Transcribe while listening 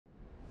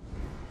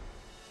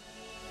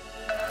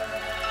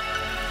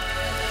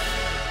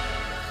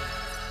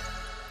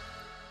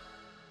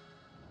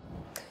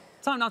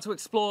Time now to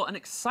explore an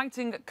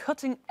exciting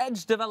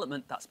cutting-edge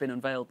development that's been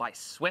unveiled by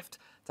Switt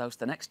to host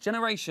the next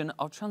generation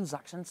of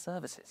transaction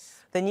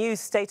services. The new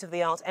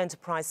state-of-the-art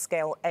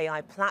enterprise-scale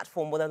AI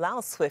platform will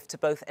allow Swift to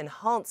both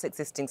enhance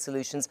existing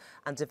solutions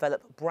and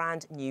develop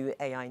brand new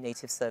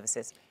AI-native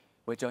services.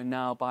 We're joined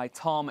now by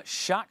Tom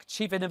Zschach,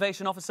 Chief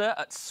Innovation Officer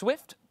at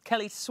Swift,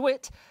 Kelly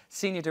Switt,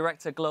 Senior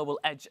Director Global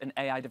Edge and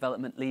AI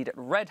Development Lead at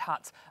Red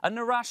Hat, and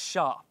Naresh,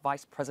 Shah,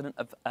 Vice President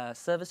of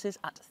Services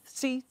at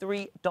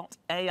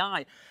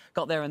C3.ai.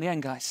 Got there in the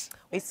end, guys.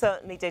 We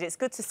certainly did. It's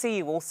good to see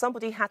you all.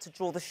 Somebody had to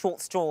draw the short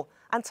straw.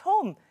 And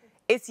Tom,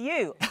 it's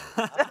you.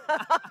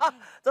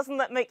 Doesn't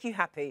that make you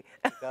happy?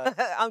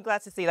 I'm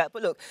glad to see that.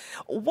 But look,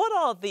 what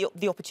are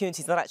the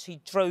opportunities that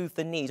actually drove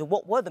the need, or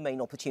what were the main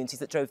opportunities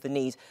that drove the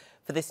need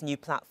for this new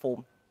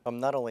platform? I'm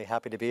not only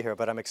happy to be here,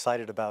 but I'm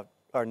excited about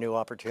our new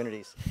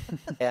opportunities.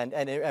 and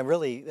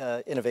really,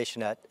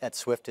 innovation at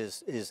Swift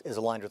is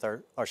aligned with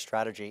our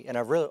strategy. And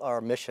our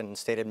mission,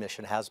 stated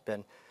mission, has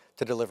been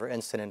to deliver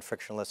instant and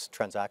frictionless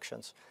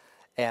transactions.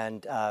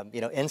 And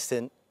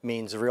instant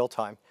means real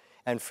time,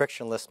 and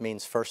frictionless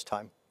means first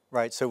time,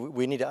 right? So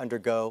we need to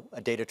undergo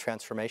a data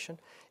transformation,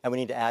 and we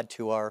need to add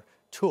to our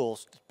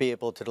tools to be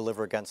able to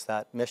deliver against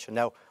that mission.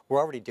 Now, we're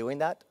already doing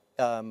that.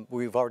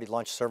 We've already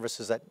launched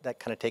services that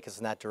kind of take us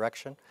in that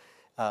direction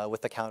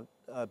with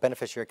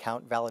beneficiary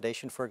account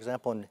validation, for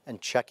example, and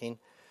checking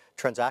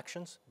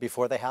transactions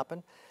before they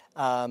happen.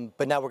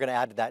 But now we're going to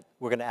add to that.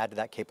 We're going to add to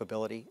that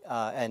capability,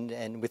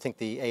 and we think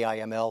the AI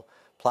ML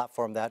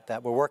platform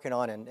that we're working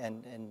on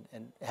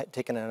and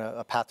taking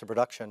a path to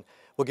production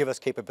will give us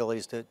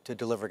capabilities to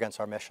deliver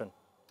against our mission.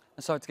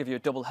 I'm sorry to give you a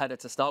double header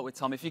to start with,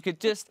 Tom. If you could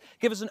just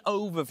give us an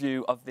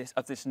overview of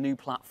this new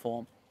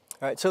platform.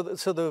 All right. So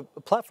the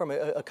platform,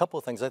 a couple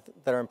of things that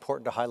are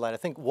important to highlight. I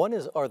think one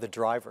are the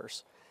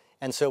drivers,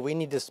 and so we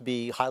need this to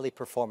be highly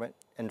performant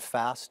and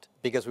fast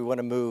because we want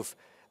to move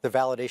the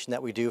validation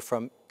that we do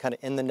from kind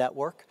of in the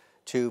network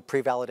to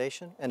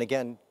pre-validation, and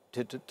again,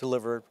 to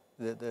deliver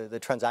the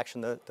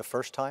transaction the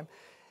first time.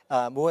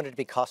 We want it to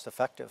be cost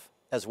effective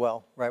as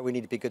well, right? We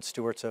need to be good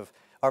stewards of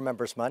our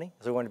members' money,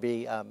 so we want to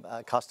be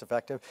cost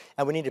effective,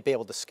 and we need to be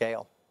able to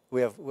scale.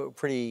 We have a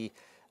pretty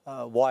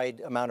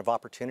wide amount of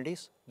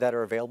opportunities that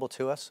are available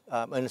to us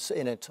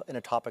in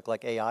a topic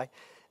like AI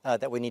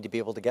that we need to be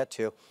able to get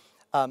to.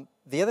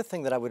 The other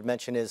thing that I would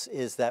mention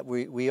is that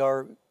we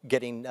are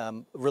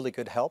getting really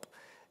good help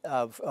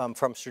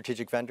from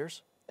strategic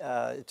vendors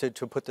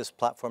to put this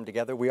platform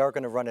together. We are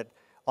going to run it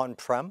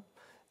on-prem,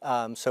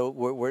 so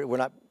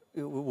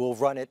we'll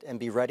run it and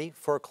be ready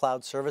for a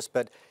cloud service,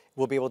 but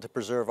we'll be able to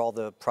preserve all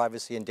the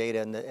privacy and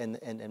data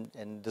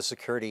and the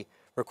security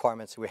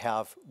requirements we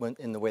have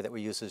in the way that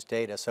we use this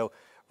data. So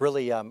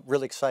really,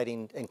 really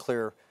exciting and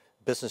clear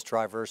business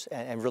drivers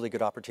and really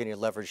good opportunity to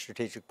leverage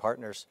strategic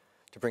partners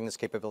to bring this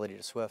capability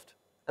to Swift.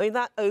 I mean,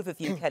 that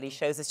overview, Kelly,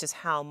 shows us just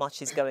how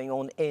much is going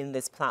on in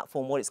this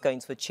platform, what it's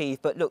going to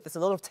achieve. But look, there's a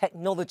lot of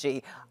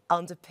technology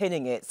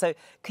underpinning it. So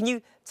can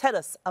you tell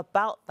us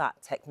about that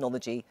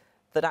technology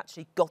that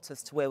actually got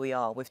us to where we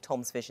are with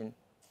Tom's vision?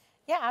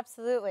 Yeah,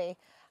 absolutely.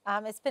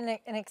 It's been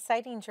an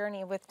exciting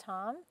journey with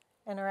Tom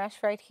and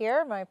Naresh right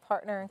here, my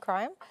partner in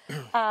crime.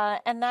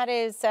 And that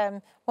is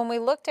when we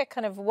looked at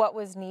kind of what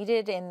was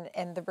needed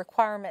and the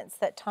requirements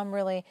that Tom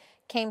really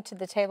came to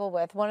the table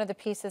with, one of the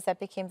pieces that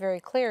became very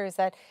clear is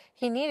that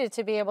he needed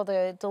to be able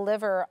to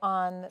deliver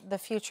on the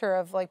future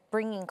of like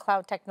bringing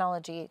cloud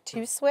technology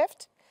to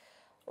Swift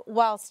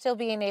while still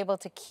being able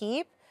to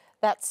keep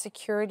that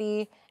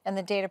security and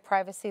the data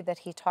privacy that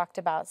he talked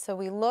about. So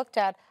we looked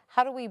at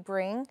how do we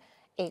bring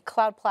a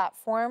cloud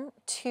platform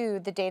to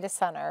the data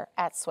center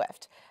at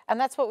Swift. And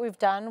that's what we've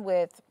done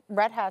with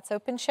Red Hat's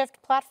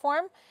OpenShift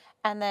platform.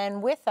 And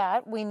then with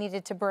that, we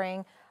needed to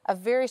bring a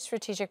very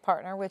strategic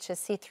partner, which is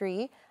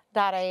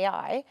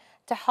C3.ai,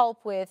 to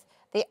help with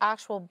the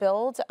actual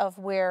build of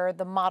where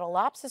the model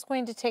ops is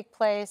going to take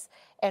place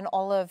and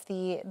all of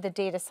the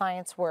data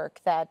science work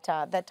that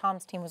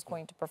Tom's team was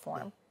going to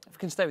perform. If we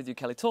can stay with you,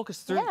 Kelly, talk us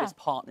through this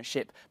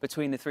partnership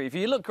between the three of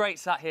you. You look great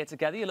sat here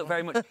together. You look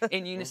very much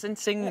in unison,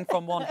 singing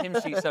from one hymn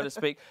sheet, so to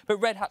speak. But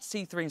Red Hat,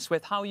 C3 and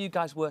Swift, how are you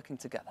guys working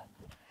together?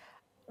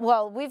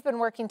 Well, we've been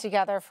working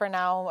together for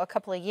now a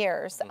couple of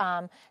years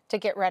to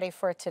get ready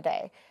for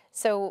today.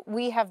 So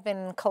we have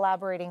been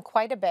collaborating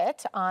quite a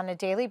bit on a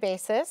daily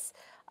basis,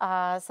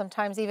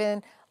 sometimes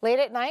even late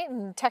at night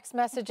and text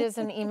messages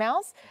and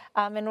emails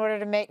in order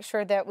to make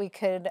sure that we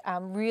could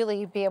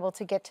really be able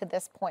to get to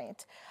this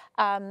point.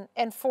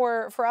 And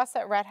for us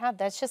at Red Hat,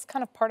 that's just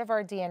kind of part of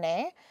our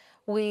DNA.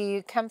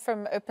 We come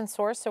from open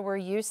source, so we're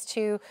used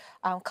to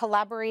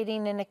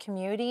collaborating in a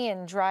community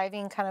and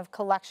driving kind of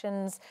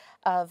collections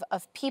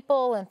of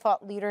people and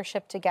thought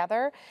leadership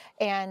together.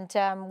 And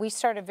we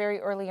started very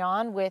early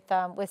on with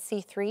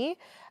C3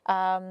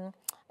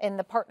 in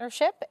the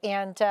partnership,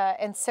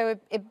 and so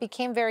it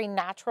became very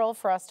natural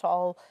for us to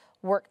all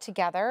work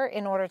together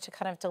in order to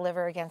kind of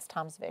deliver against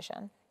Tom's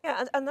vision.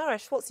 Yeah, and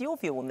Naresh, what's your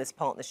view on this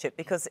partnership?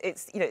 Because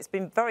it's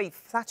been very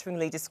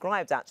flatteringly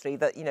described, actually,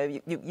 that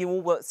you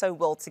all work so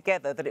well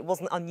together that it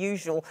wasn't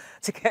unusual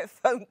to get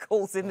phone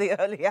calls in the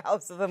early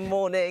hours of the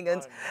morning,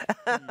 and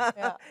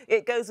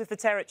it goes with the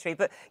territory.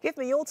 But give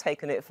me your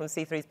take on it from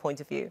C3's point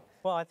of view.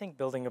 Well, I think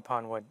building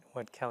upon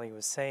what Kelly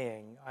was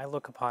saying, I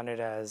look upon it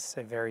as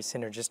a very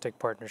synergistic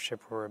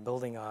partnership where we're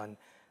building on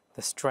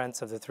the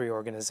strengths of the three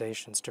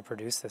organizations to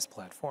produce this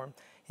platform.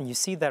 And you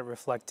see that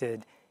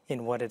reflected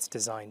in what it's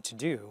designed to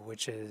do,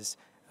 which is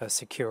a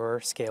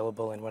secure,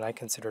 scalable, and what I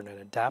consider an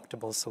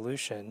adaptable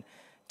solution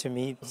to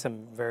meet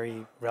some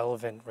very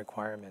relevant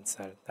requirements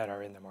that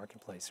are in the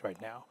marketplace right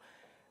now.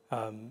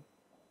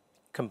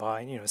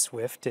 Combined,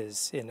 Swift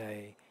is in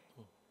a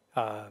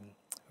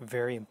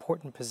very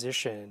important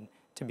position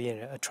to be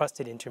a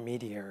trusted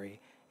intermediary,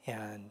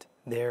 and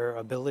their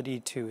ability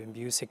to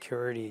imbue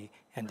security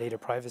and data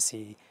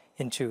privacy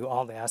into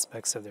all the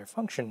aspects of their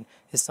function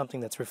is something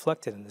that's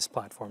reflected in this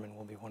platform and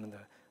will be one of the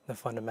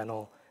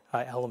fundamental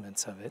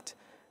elements of it.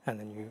 And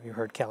then you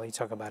heard Kelly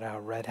talk about how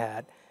Red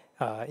Hat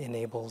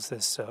enables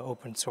this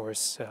open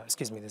source, this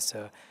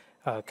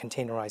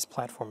containerized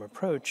platform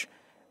approach,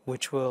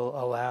 which will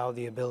allow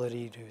the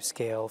ability to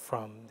scale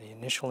from the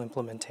initial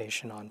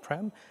implementation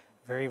on-prem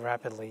very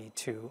rapidly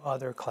to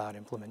other cloud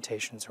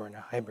implementations or in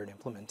a hybrid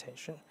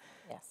implementation.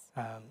 Yes.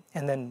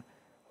 And then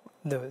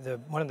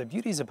one of the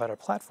beauties about our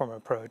platform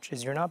approach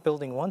is you're not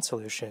building one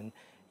solution,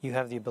 you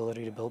have the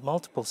ability to build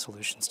multiple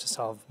solutions to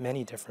solve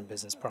many different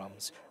business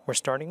problems. We're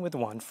starting with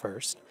one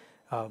first,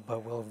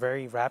 but we'll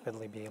very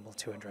rapidly be able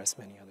to address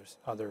many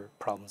other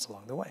problems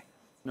along the way.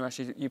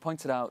 Naresh, you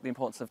pointed out the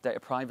importance of data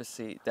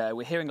privacy there.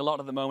 We're hearing a lot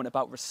at the moment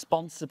about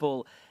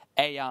responsible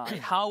AI.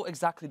 How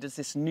exactly does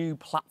this new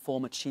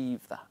platform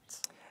achieve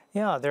that?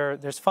 Yeah,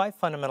 there's 5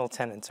 fundamental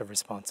tenets of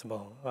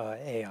responsible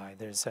AI.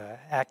 There's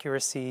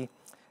accuracy,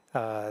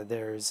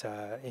 there's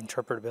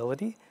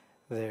interpretability,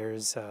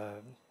 there's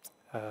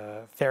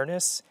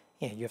fairness,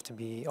 and you have to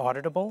be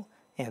auditable,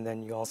 and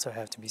then you also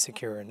have to be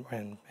secure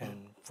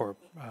and for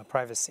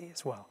privacy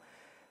as well.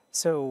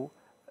 So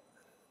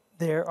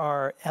there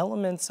are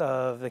elements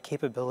of the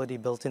capability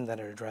built in that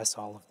address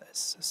all of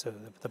this. So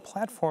the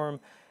platform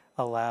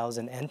allows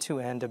an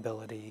end-to-end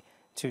ability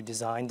to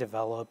design,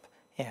 develop,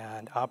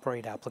 and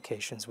operate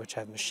applications which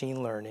have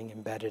machine learning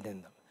embedded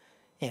in them.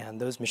 And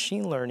those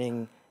machine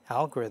learning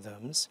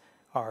algorithms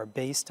are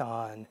based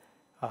on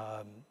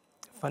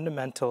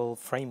fundamental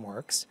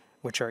frameworks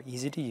which are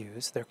easy to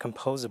use. They're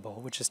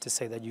composable, which is to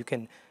say that you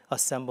can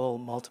assemble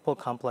multiple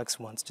complex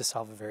ones to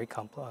solve a very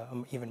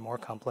even more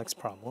complex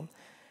problem.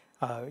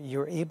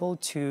 You're able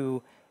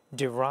to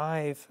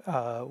derive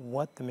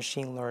what the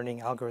machine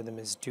learning algorithm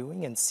is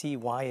doing and see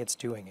why it's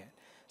doing it.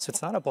 So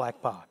it's not a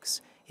black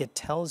box. It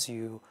tells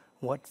you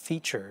what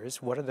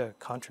features, what are the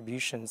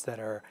contributions that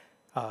are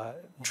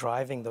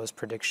driving those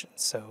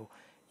predictions. So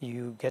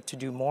you get to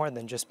do more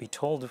than just be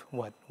told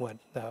what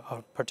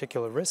a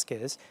particular risk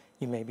is.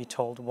 You may be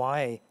told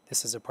why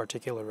this is a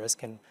particular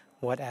risk and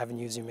what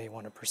avenues you may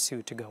want to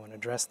pursue to go and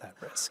address that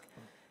risk.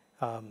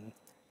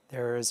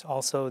 There is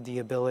also the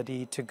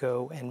ability to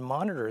go and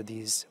monitor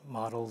these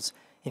models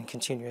in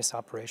continuous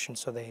operation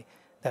so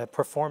the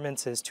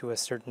performance is to a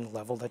certain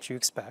level that you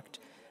expect.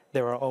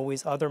 There are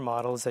always other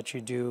models that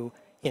you do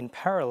in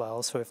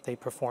parallel, so if they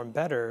perform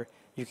better,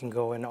 you can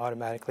go and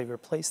automatically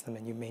replace them,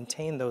 and you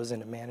maintain those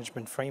in a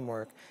management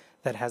framework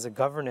that has a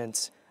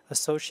governance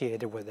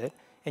associated with it,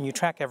 and you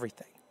track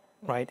everything,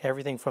 right?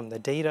 Everything from the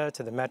data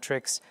to the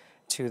metrics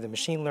to the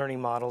machine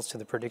learning models to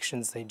the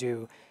predictions they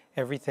do.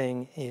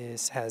 Everything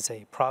has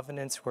a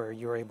provenance where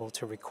you're able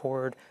to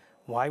record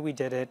why we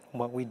did it,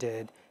 what we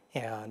did,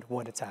 and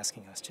what it's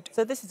asking us to do.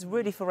 So this is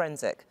really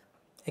forensic.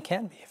 It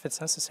can be if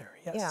it's necessary,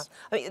 yes. Yeah.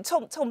 I mean,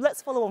 Tom,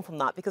 let's follow on from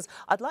that, because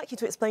I'd like you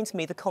to explain to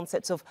me the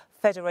concept of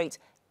federate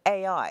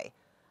AI,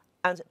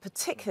 and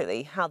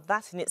particularly how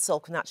that in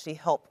itself can actually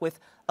help with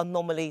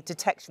anomaly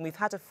detection. We've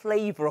had a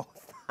flavour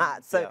of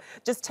that, so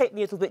just take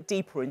me a little bit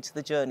deeper into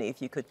the journey,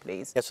 if you could,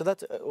 please. Yeah, so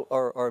that's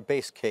our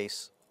base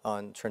case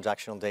on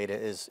transactional data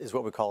is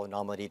what we call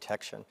anomaly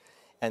detection.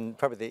 And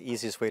probably the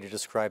easiest way to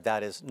describe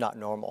that is not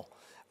normal,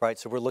 right?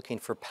 So we're looking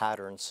for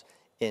patterns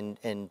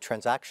in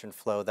transaction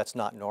flow that's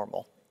not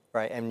normal,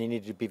 right? And you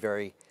need to be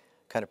very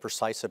kind of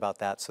precise about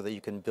that so that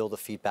you can build a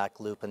feedback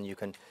loop and you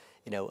can,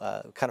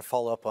 kind of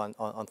follow up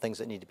on things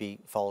that need to be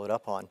followed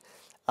up on.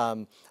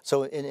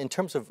 So in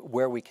terms of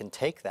where we can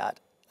take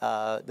that,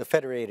 the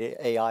federated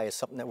AI is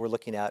something that we're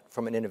looking at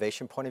from an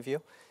innovation point of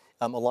view,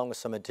 along with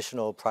some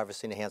additional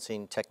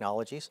privacy-enhancing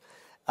technologies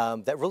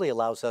that really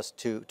allows us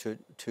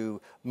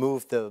to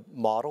move the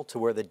model to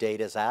where the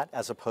data is at,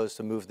 as opposed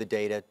to move the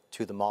data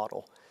to the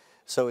model.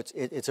 So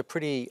it's a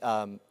pretty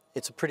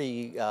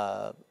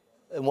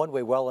in one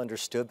way well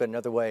understood, but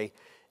another way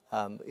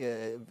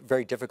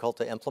very difficult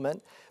to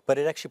implement. But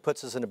it actually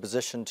puts us in a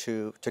position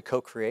to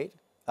co-create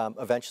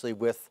eventually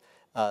with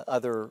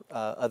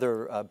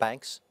other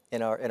banks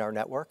in our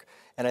network.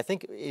 And I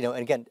think, and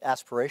again,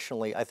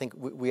 aspirationally, I think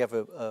we have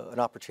an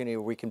opportunity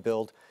where we can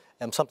build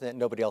something that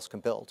nobody else can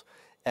build.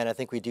 And I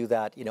think we do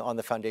that, on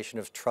the foundation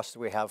of trust that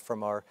we have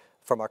from our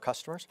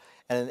customers,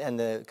 and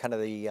the kind of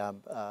the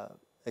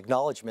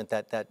acknowledgement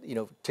that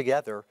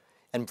together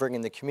and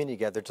bringing the community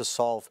together to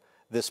solve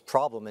this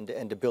problem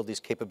and to build these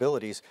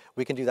capabilities,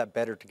 we can do that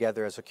better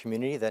together as a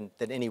community than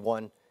any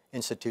one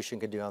institution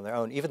could do on their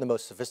own, even the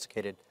most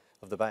sophisticated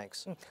of the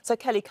banks. So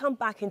Kelly, come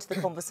back into the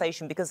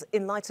conversation, because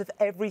in light of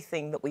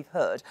everything that we've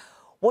heard,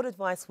 what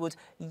advice would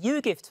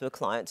you give to a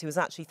client who is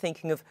actually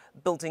thinking of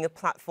building a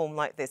platform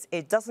like this?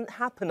 It doesn't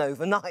happen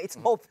overnight,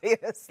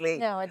 obviously.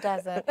 No, it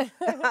doesn't.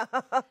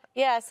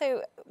 Yeah,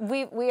 so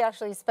we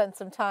actually spent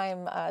some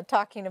time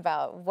talking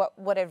about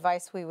what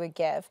advice we would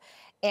give.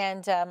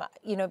 And,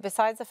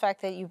 besides the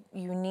fact that you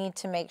need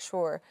to make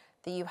sure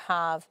that you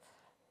have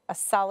a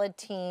solid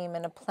team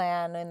and a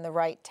plan and the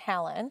right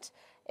talent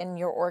in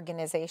your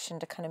organization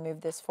to kind of move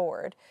this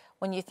forward,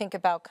 when you think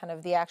about kind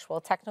of the actual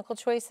technical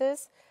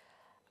choices,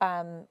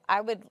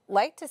 I would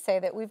like to say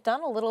that we've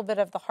done a little bit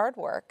of the hard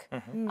work,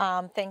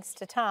 thanks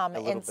to Tom,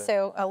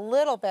 so a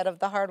little bit of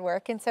the hard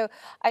work. And so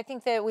I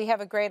think that we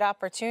have a great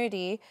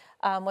opportunity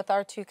with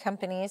our two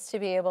companies to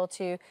be able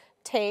to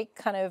take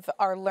kind of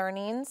our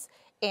learnings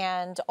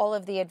and all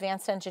of the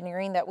advanced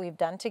engineering that we've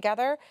done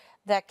together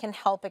that can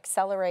help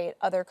accelerate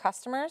other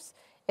customers.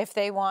 If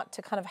they want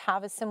to kind of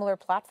have a similar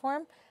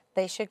platform,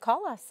 they should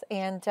call us,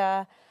 and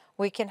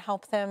we can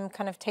help them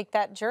kind of take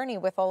that journey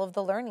with all of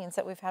the learnings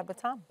that we've had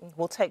with Tom.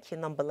 We'll take your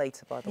number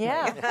later, by the way.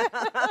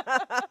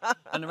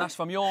 And Naresh,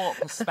 from your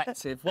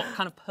perspective, what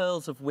kind of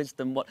pearls of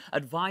wisdom, what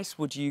advice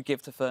would you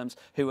give to firms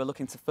who are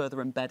looking to further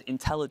embed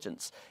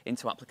intelligence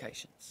into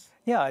applications?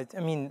 Yeah, I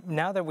mean,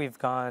 now that we've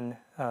gone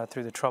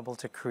through the trouble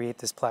to create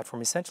this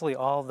platform, essentially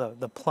all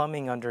the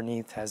plumbing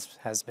underneath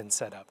has been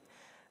set up.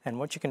 And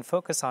what you can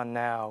focus on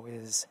now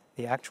is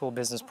the actual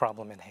business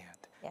problem in hand.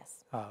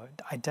 Yes.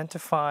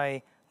 Identify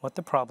what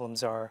the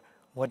problems are,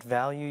 what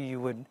value you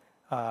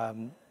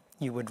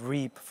would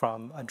reap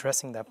from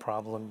addressing that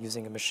problem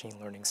using a machine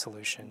learning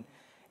solution.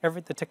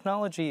 The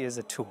technology is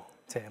a tool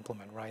to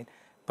implement, right?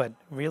 But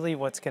really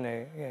what's going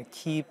to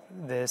keep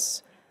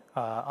this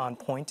on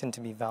point and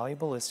to be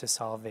valuable is to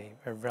solve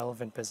a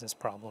relevant business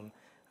problem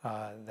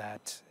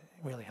that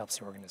really helps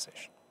the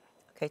organization.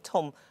 Okay,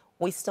 Tom,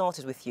 we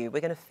started with you.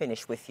 We're going to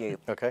finish with you.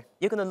 Okay.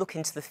 You're going to look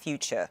into the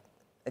future.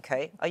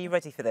 Okay, are you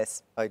ready for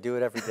this? I do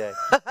it every day.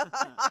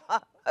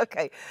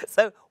 Okay,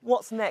 so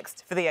what's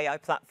next for the AI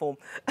platform?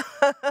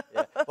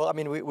 Yeah. Well, I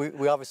mean,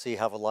 we obviously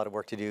have a lot of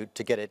work to do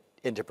to get it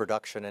into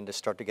production and to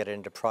start to get it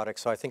into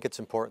products. So I think it's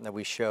important that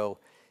we show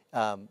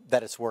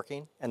that it's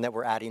working and that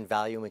we're adding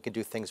value and we can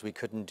do things we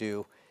couldn't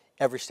do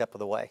every step of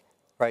the way,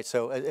 right?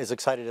 So as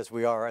excited as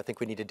we are, I think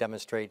we need to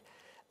demonstrate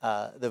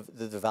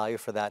the value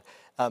for that.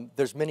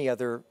 There's many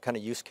other kind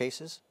of use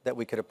cases that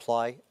we could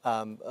apply.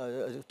 Kind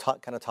of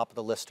top of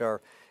the list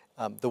are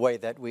the way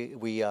that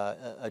we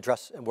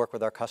address and work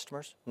with our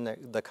customers, and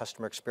the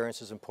customer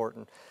experience is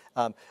important.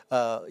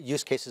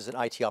 Use cases in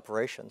IT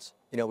operations.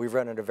 We've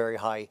run at a very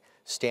high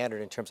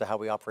standard in terms of how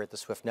we operate the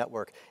Swift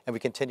network, and we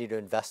continue to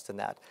invest in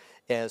that.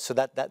 And so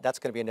that's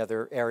going to be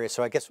another area.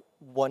 So I guess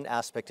one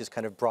aspect is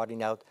kind of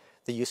broadening out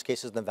the use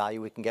cases and the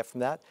value we can get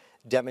from that,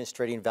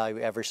 demonstrating value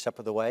every step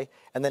of the way.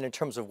 And then in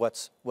terms of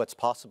what's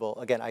possible,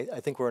 again, I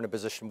think we're in a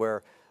position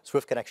where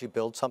Swift can actually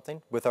build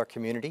something with our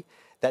community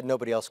that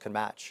nobody else can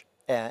match.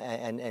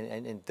 And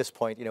at this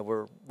point,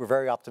 we're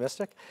very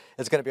optimistic.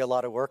 It's going to be a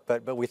lot of work,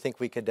 but we think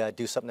we could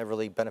do something that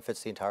really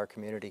benefits the entire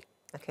community.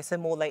 Okay, so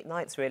more late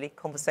nights, really,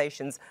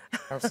 conversations.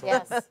 Absolutely.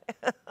 Yes.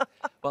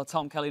 Well,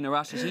 Tom, Kelly,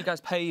 Naresh, as you guys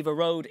pave a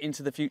road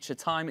into the future,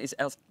 time is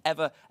as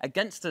ever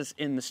against us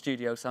in the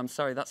studio. So I'm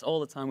sorry, that's all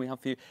the time we have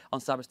for you on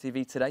Sibos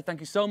TV today. Thank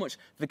you so much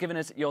for giving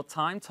us your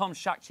time. Tom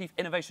Zschach, Chief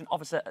Innovation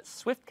Officer at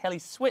Swift, Kelly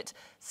Switt,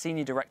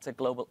 Senior Director,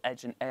 Global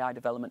Edge and AI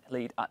Development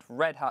Lead at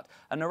Red Hat,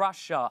 and Naresh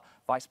Shah,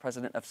 Vice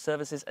President of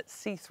Services at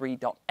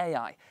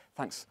C3.ai.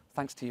 Thanks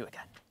to you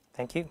again.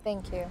 Thank you.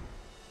 Thank you.